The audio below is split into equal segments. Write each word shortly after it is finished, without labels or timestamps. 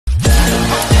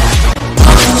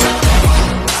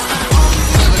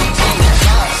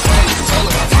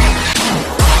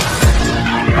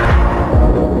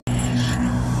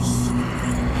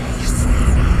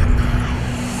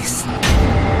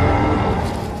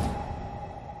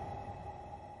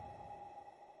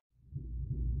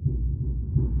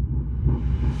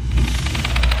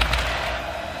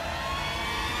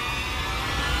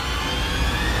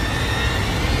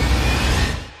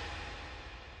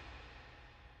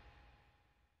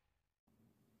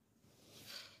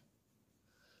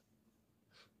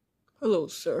Hello,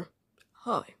 sir.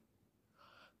 Hi.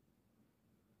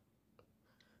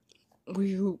 What do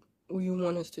you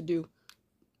want us to do?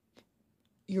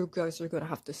 You guys are gonna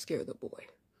have to scare the boy.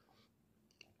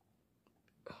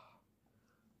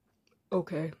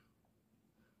 Okay.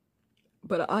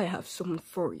 But I have someone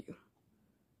for you.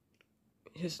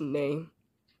 His name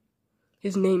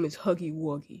is Huggy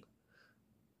Wuggy.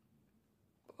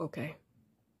 Okay.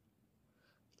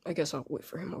 I guess I'll wait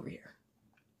for him over here.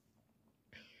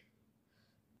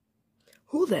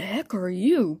 Who the heck are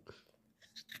you?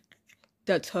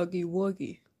 That's Huggy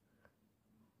Wuggy.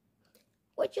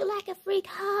 Would you like a freak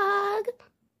hug?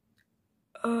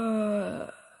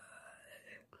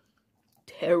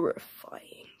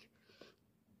 Terrifying.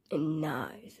 And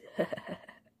nice.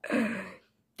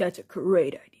 That's a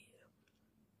great idea.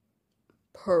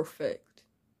 Perfect.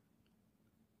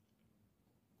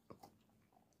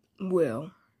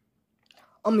 Well,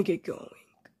 I'm gonna get going.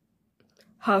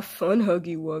 Have fun,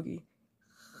 Huggy Wuggy.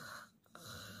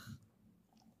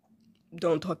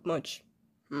 Don't talk much.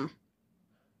 I'm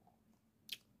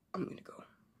gonna go.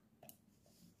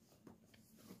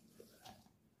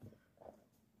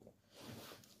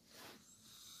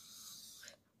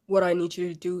 What I need you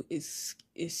to do is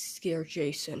scare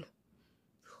Jason.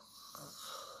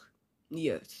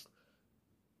 Yes.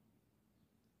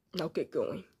 Now get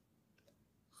going.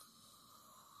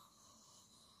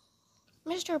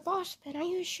 Mr. Bossman, are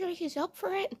you sure he's up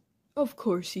for it? Of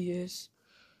course he is.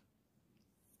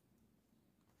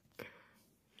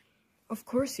 Of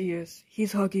course he is.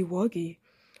 He's Huggy Wuggy.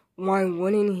 Why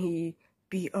wouldn't he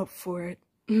be up for it?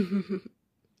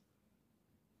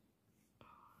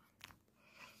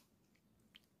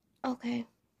 Okay.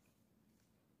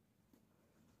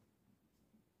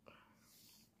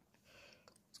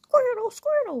 Squirtle,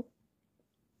 Squirtle.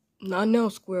 Not now,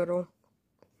 Squirtle.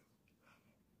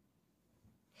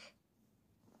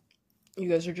 You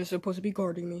guys are just supposed to be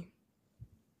guarding me.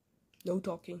 No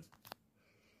talking.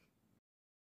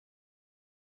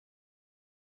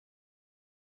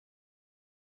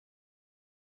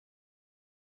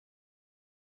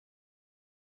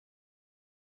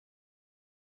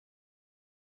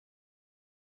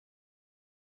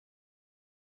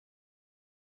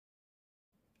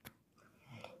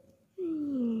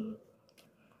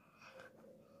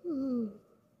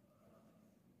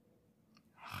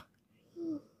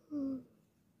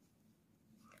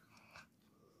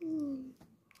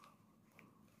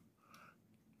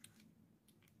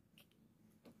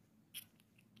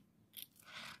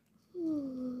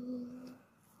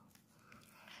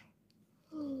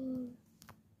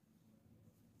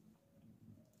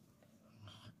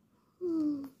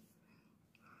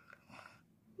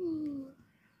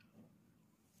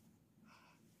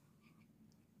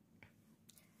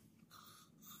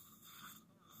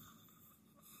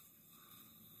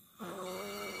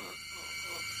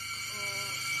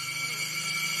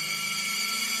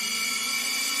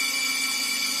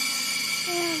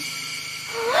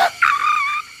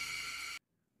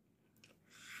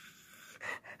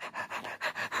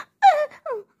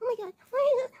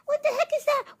 What the heck is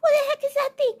that? What the heck is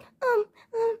that thing?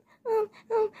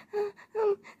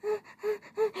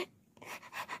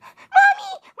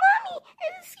 Mommy,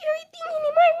 there's a scary thing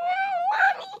in my room,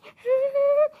 Mommy.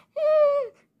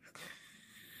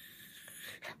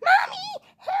 Mommy,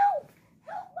 help,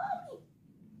 Mommy.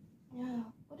 Yeah,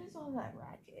 what is all that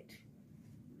racket?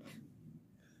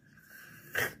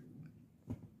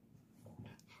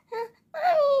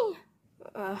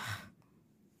 Mommy.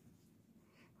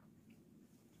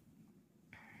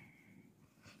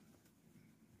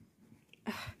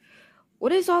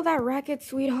 What is all that racket,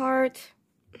 sweetheart?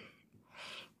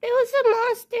 There was a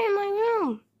monster in my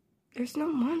room. There's no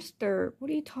monster.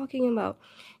 What are you talking about?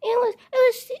 It was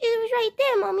right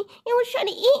there, Mommy. It was trying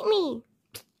to eat me.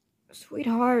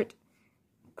 Sweetheart.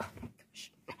 Oh my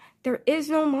gosh. There is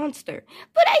no monster.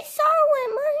 But I saw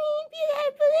one, Mommy. You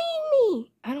gotta believe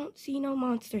me. I don't see no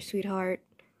monster, sweetheart.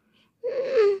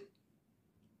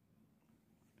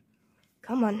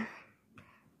 Come on.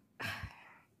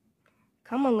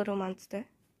 Come on, little monster.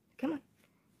 Come on.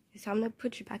 It's time to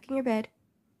put you back in your bed.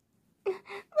 But,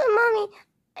 Mommy,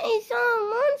 I saw a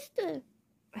monster.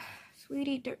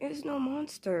 Sweetie, there is no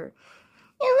monster.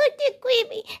 It looked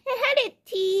creepy. It had a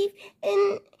teeth,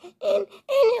 and it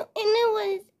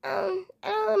was, I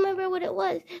don't remember what it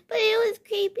was, but it was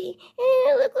creepy. And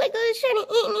it looked like it was trying to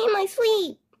eat me in my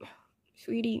sleep.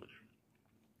 Sweetie,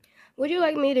 would you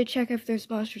like me to check if there's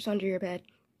monsters under your bed?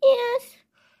 Yes.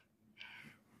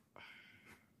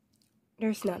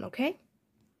 There's none, okay?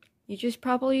 You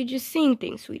probably just seeing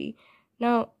things, sweetie.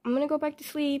 Now, I'm gonna go back to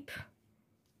sleep.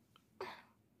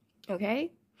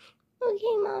 Okay?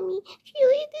 Okay, Mommy. Can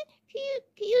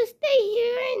you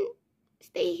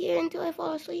stay here until I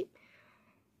fall asleep?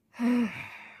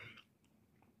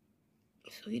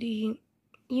 Sweetie,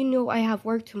 you know I have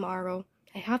work tomorrow.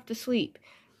 I have to sleep.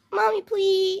 Mommy,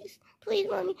 please. Please,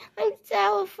 Mommy. I'm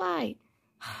terrified.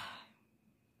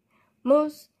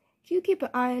 Moose, can you keep an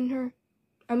eye on her?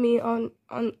 I mean,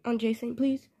 on Jason,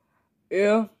 please?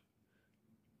 Yeah.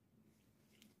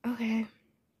 Okay.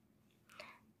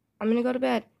 I'm gonna go to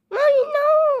bed. Mommy,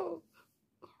 no!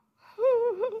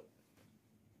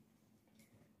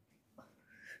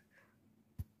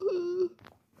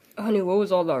 Honey, what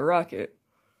was all that racket?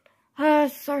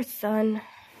 It's our son.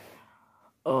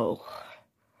 Oh.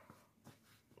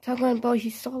 Talking about he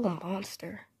saw a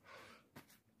monster.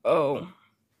 Oh.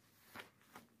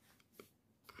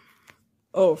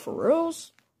 Oh, for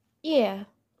reals? Yeah.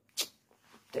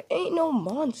 There ain't no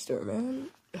monster, man.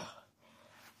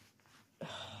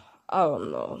 I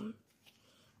don't know.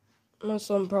 My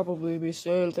son probably be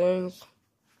seeing things.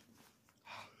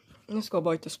 Let's go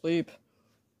back to sleep.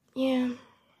 Yeah.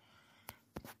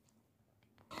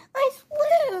 I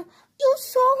swear, you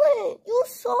saw it. You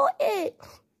saw it.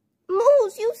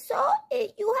 Moose, you saw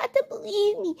it. You had to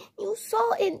believe me. You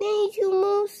saw it, didn't you,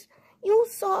 Moose? You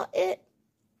saw it.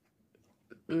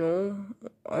 No,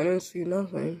 I didn't see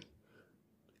nothing.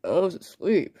 I was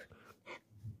asleep.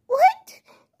 What?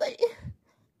 But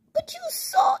you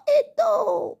saw it,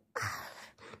 though.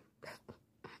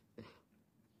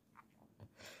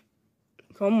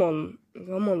 Come on,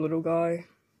 little guy.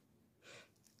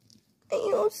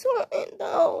 You saw it,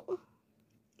 though.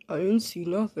 I didn't see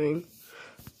nothing.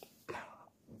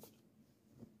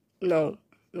 No,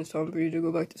 it's time for you to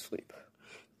go back to sleep.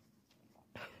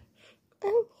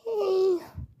 Okay.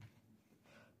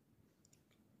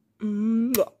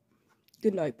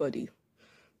 Good night, buddy.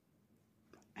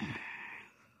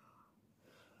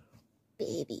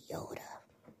 Baby Yoda.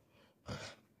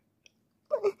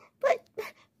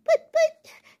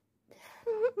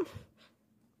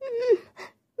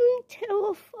 I'm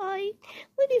terrified.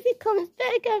 What if he comes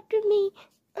back after me?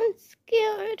 I'm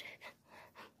scared.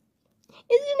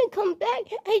 It's gonna come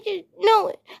back. I just know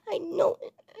it. I know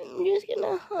it. I'm just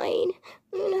gonna hide.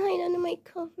 I'm gonna hide under my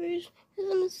covers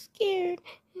because I'm scared.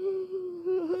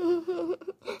 It's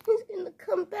gonna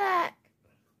come back.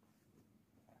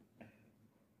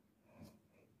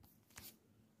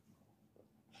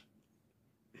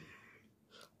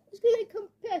 It's gonna come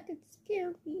back and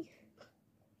scare me.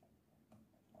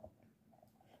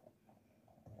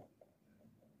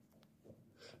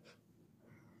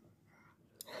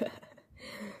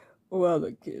 Well,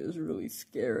 the kid is really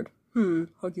scared.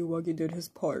 Huggy Wuggy did his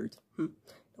part.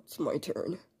 That's my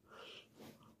turn.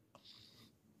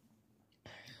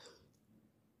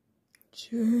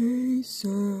 Jason.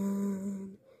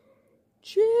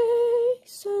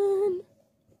 Jason.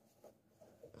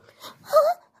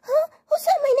 Huh? Who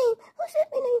said my name? Who said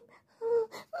my name?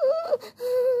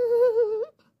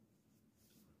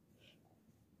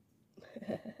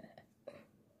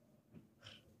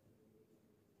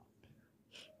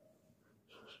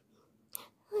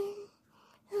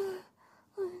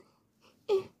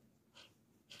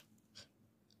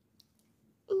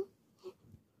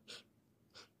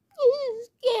 It's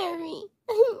scary.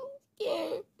 I'm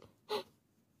scared.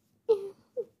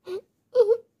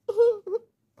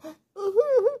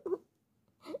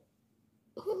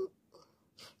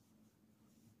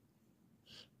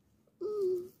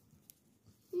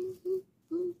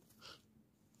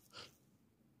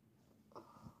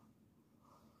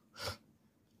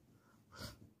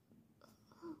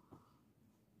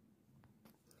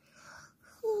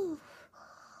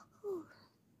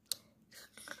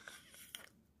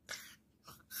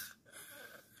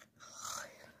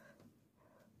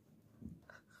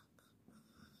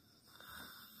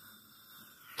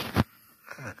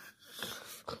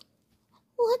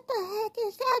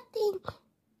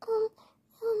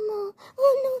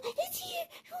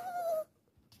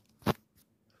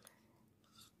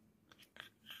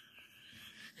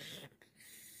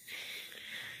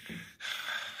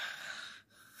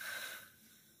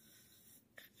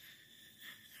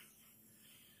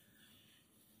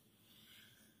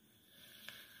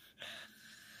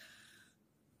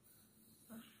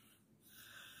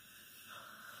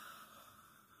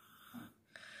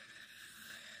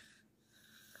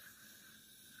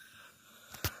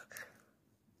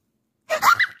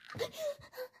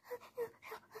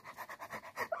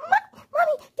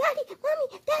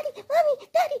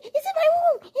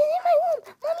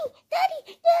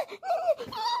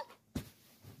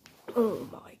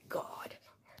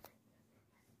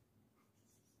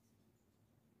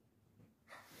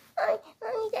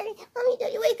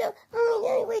 Daddy, wake up. Mommy,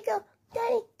 Daddy, wake up.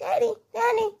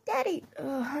 Daddy.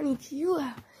 Honey, can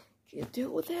you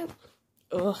deal with him?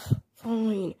 Ugh,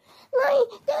 fine. Mommy,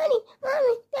 Daddy,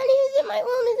 is in my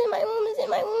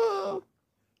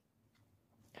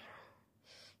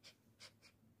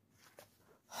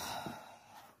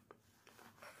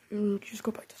room. Just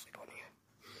go back to sleep, honey.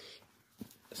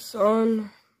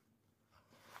 Son.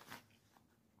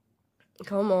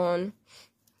 Come on.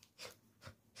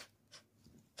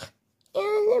 It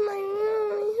was in my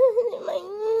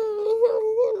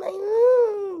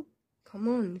room.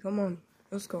 Come on.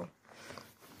 Let's go.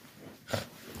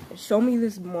 Show me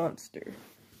this monster.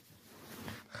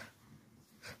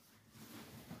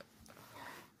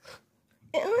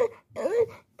 It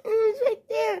was right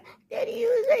there, Daddy. It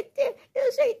was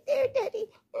right there, Daddy.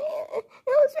 It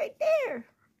was right there.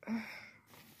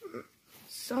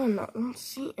 Son, I don't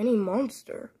see any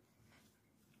monster.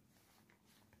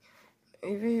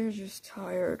 Maybe you're just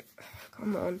tired.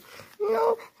 Come on.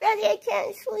 No, Daddy, I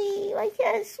can't sleep.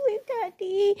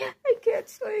 Daddy. I can't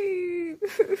sleep.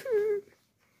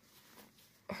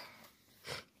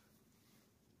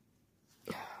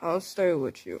 I'll stay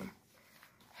with you.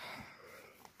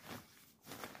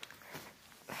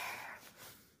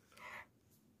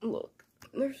 Look,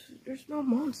 there's no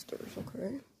monsters,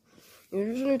 okay?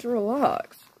 You just need to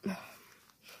relax.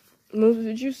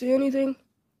 Did you see anything?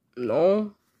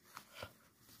 No.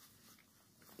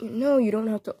 You know you don't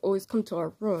have to always come to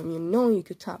our room. You know you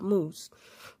could tap Moose.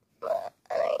 But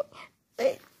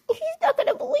he's not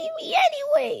gonna believe me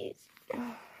anyways.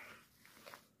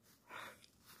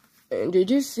 And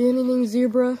did you see anything,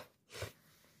 Zebra?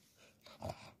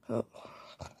 Oh.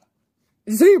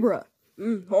 Zebra!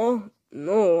 Huh?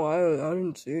 No, I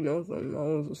didn't see nothing. I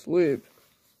was asleep.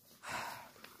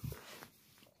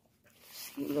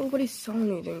 See, nobody saw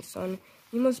anything, son.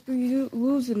 You must be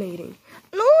hallucinating.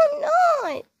 No, I'm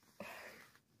not.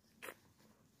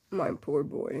 My poor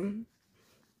boy.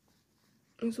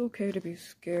 It's okay to be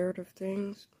scared of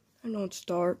things. I know it's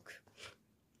dark.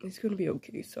 It's gonna be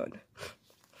okay, son.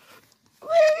 But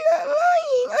I'm not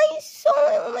lying. I saw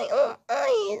it with my own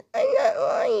eyes. I'm not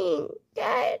lying,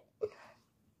 Dad.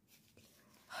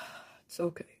 It's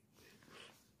okay.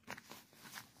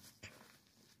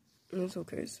 It's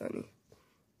okay, Sonny.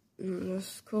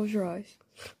 Just close your eyes.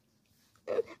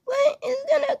 What is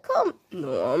gonna come?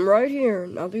 No, I'm right here.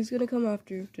 Nothing's gonna come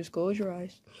after you. Just close your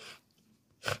eyes.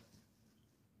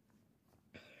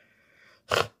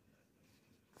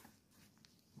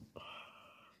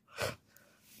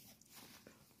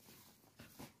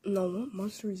 No, what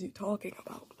monster is he talking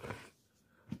about?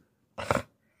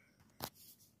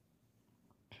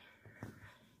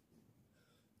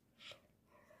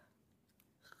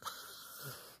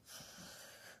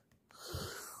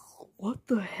 What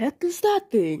the heck is that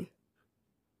thing?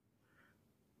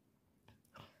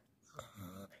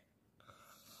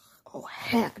 Oh,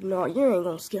 heck no, you ain't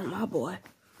gonna scare my boy.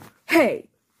 Hey,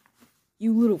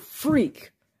 you little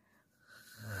freak.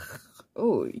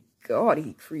 Oh, God,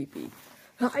 he creepy.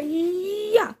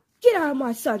 Yeah, get out of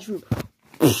my son's room.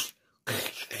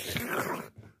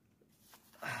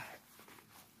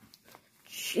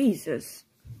 Jesus.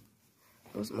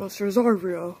 Those monsters are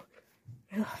real.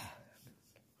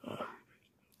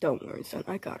 Don't worry, son.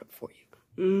 I got it for you.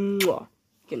 Mwah.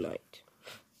 Good night.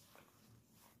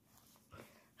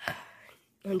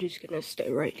 I'm just gonna stay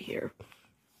right here.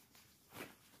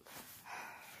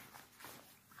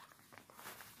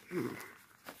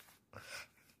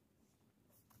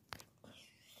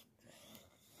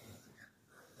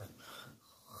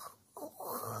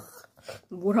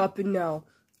 What happened now?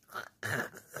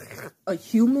 A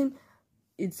human?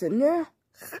 It's in there?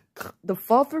 The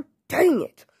father? Dang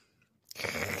it!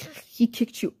 He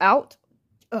kicked you out?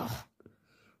 Ugh.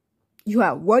 You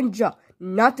had one job,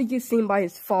 not to get seen by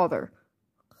his father.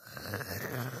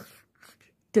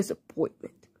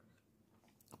 Disappointment.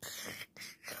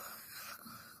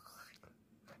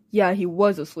 Yeah, he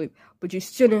was asleep, but you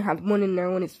shouldn't have went in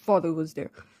there when his father was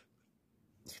there.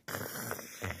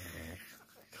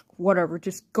 Whatever,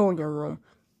 just go in your room.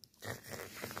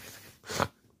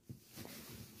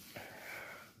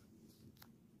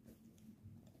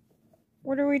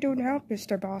 What do we do now,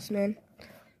 Mr. Bossman?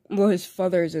 Well, his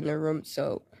father is in the room,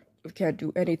 so we can't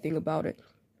do anything about it.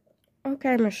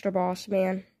 Okay, Mr.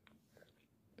 Bossman.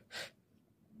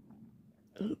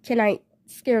 Can I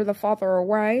scare the father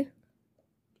away?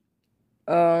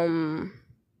 No.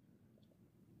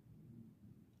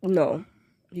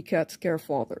 You can't scare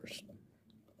fathers.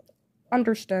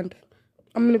 Understand.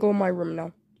 I'm gonna go in my room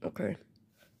now. Okay.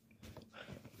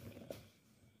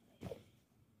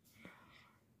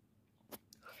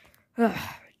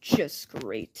 just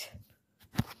great.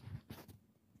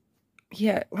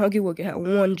 Yeah, Huggy Wuggy had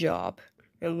one job,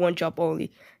 and one job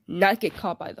only, not get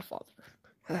caught by the father.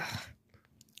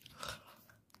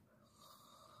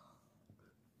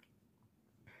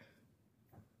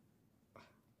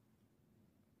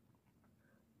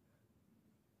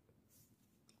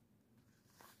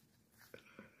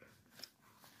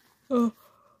 Oh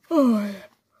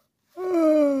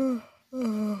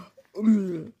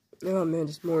man,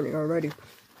 this morning already.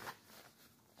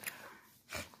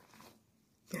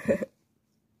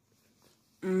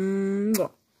 I'm gonna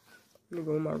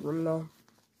go in my room now.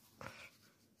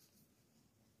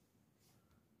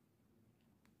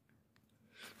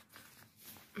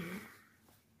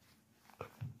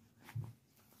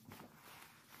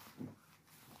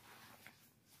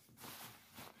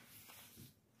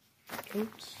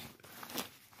 Oops.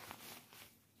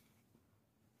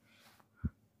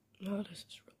 Oh, this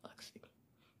is relaxing.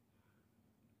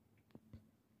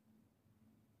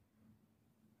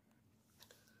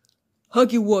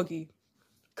 Huggy Wuggy,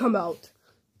 come out.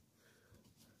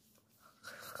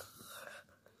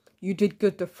 You did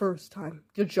good the first time.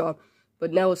 Good job.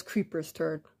 But now it's Creeper's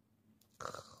turn.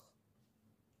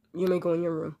 You may go in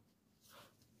your room.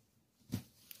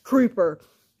 Creeper,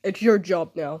 it's your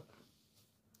job now.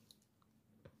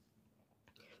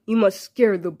 You must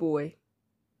scare the boy.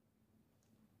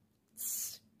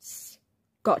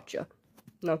 Gotcha.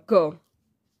 Now go.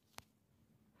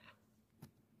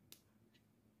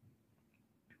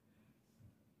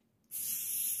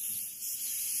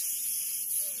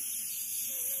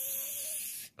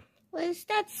 What is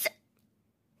that?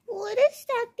 What is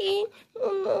that thing?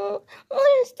 Oh no.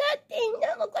 What is that thing?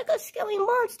 That looks like a scary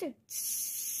monster.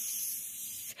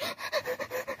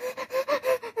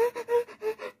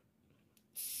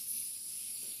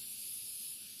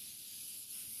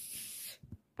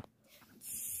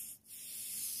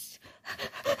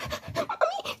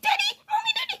 Mommy, Daddy,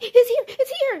 it's here,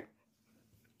 it's here.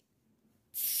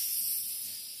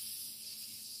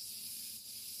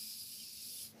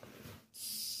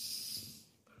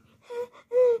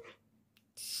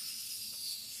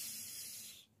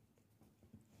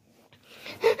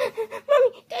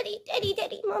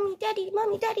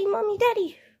 Mommy,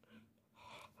 Daddy.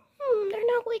 They're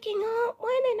not waking up. Why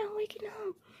are they not waking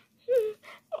up?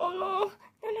 Oh no,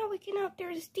 they're not waking up.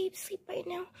 They're in deep sleep right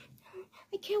now.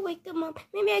 I can't wake them up.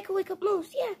 Maybe I can wake up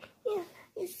Moose. Yeah.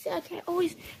 I can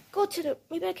always go to the.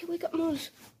 Maybe I can wake up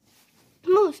Moose.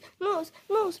 Moose.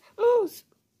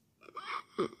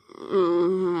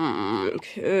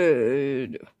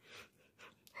 Kid.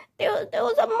 There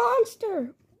was a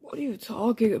monster. What are you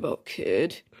talking about,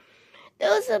 kid? There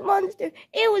was a monster.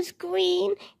 It was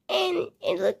green and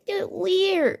it looked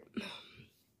weird.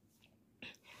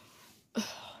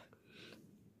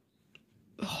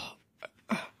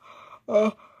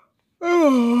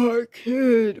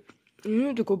 Kid, you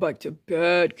need to go back to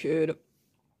bed, kid.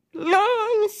 No,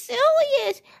 I'm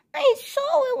serious. I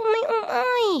saw it with my own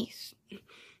eyes.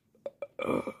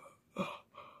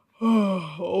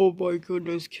 Oh my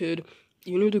goodness, kid.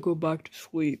 You need to go back to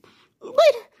sleep.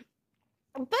 But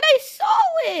I saw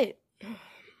it.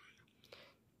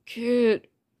 Kid,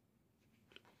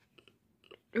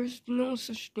 there's no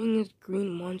such thing as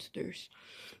green monsters.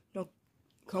 Now,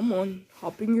 come on,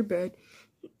 hop in your bed.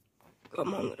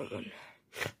 Come on, little one.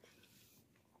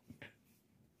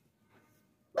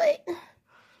 But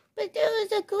there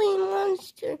was a green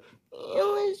monster. It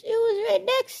was right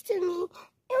next to me.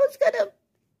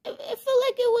 I felt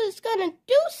like it was gonna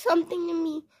do something to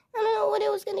me. I don't know what it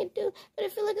was gonna do, but I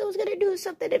feel like it was gonna do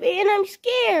something to me, and I'm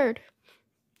scared.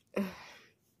 It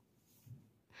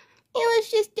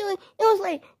was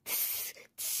like, tss,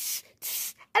 tss,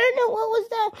 tss. I don't know what was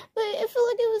that, but I feel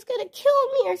like it was gonna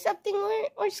kill me or something,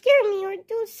 or scare me, or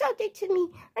do something to me.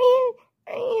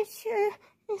 Are you sure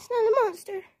it's not a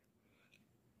monster?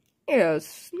 Yeah,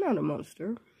 it's not a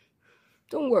monster.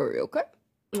 Don't worry, okay?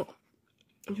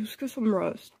 Just get some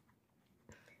rest.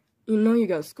 You know you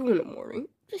got school in the morning.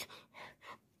 But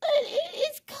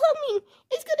it's coming.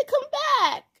 It's gonna come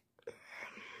back.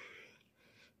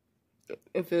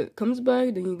 If it comes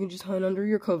back, then you can just hide under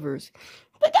your covers.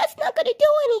 But that's not gonna do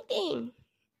anything.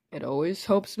 It always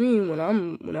helps me when I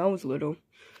was little.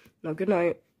 Now, good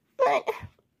night. But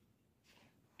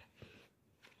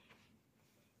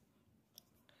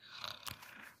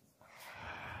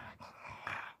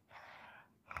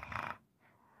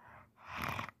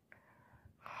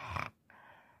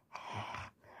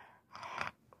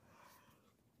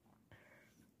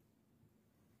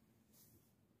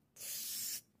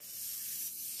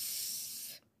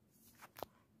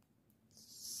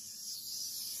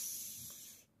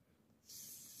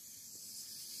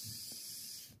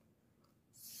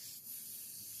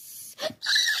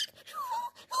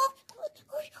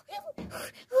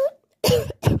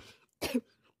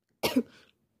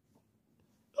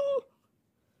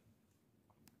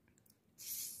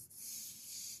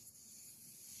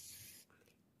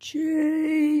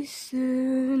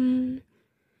Jason.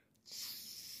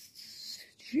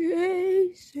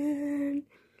 Jason.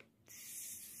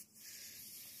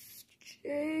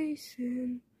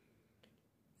 Jason.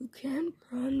 You can't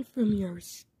run from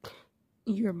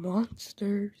your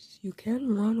monsters. You can't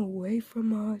run away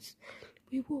from us.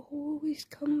 We will always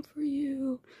come for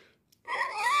you.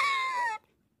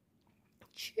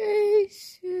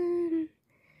 Jason.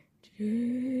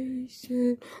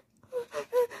 Jason. I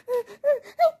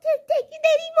can't take it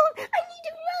anymore. I need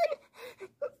to run.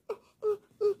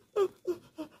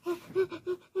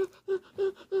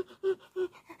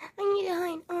 I need to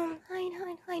hide.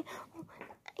 Hide. Oh,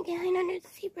 I can hide under the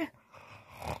zebra.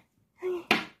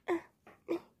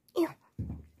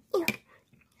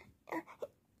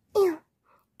 Ew.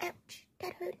 Ouch.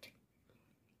 That hurt.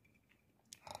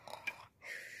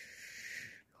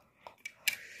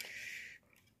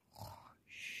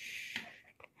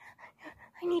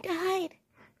 I need to hide.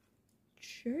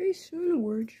 Jason,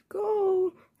 where'd you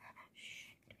go?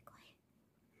 Shh, get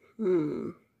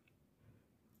quiet.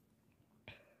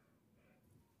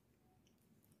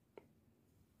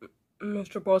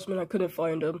 Mr. Bossman, I couldn't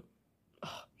find him.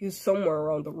 He's somewhere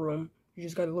around the room. You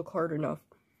just gotta look hard enough.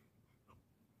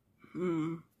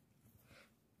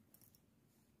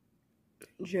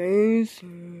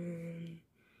 Jason.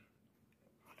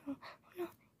 Oh no.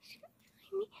 He's gonna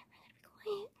find me. I gotta be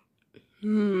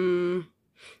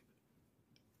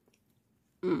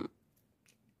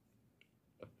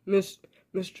quiet.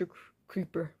 Mr.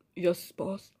 Creeper. Yes,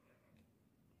 boss.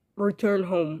 Return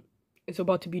home. It's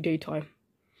about to be daytime.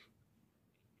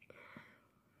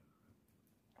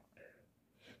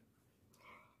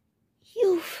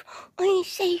 You are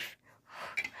safe.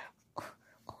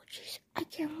 Oh, jeez. I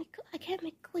can't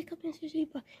wake up Mr.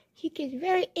 Zebra. He gets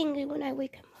very angry when I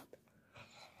wake him up.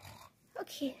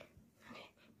 Okay.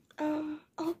 Oh,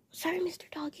 sorry, Mr.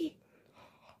 Doggy.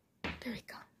 There we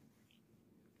go.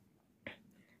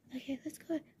 Okay,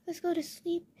 let's go to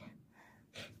sleep.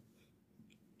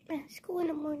 School in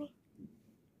the morning.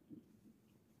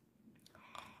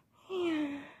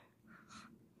 Yeah.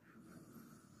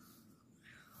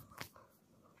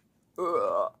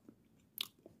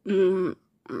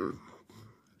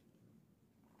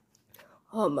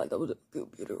 Oh man, that was a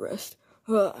good bit of rest.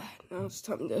 Now it's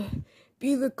time to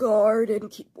be the guard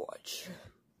and keep watch.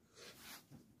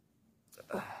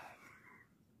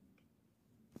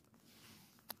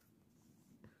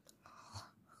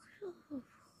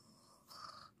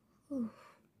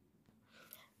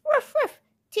 Ruff, ruff.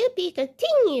 To be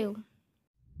continued.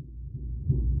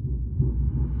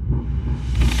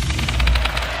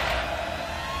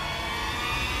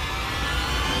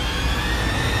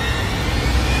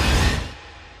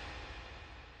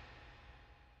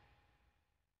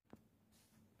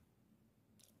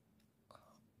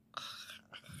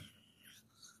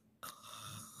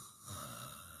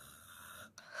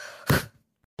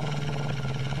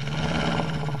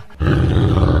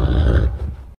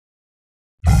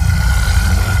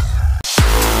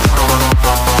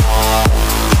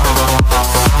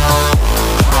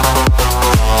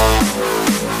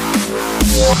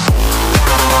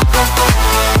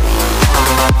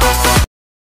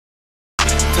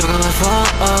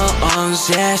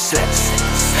 Yes,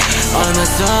 on my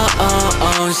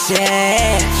songs,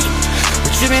 yeah.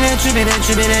 Tripping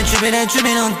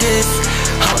on this.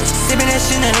 Sipping that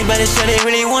shit, anybody sure they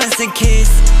really wants a kiss.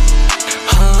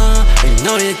 You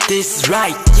know that this is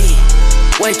right,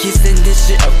 yeah. Why kissing this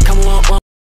shit up? Come on.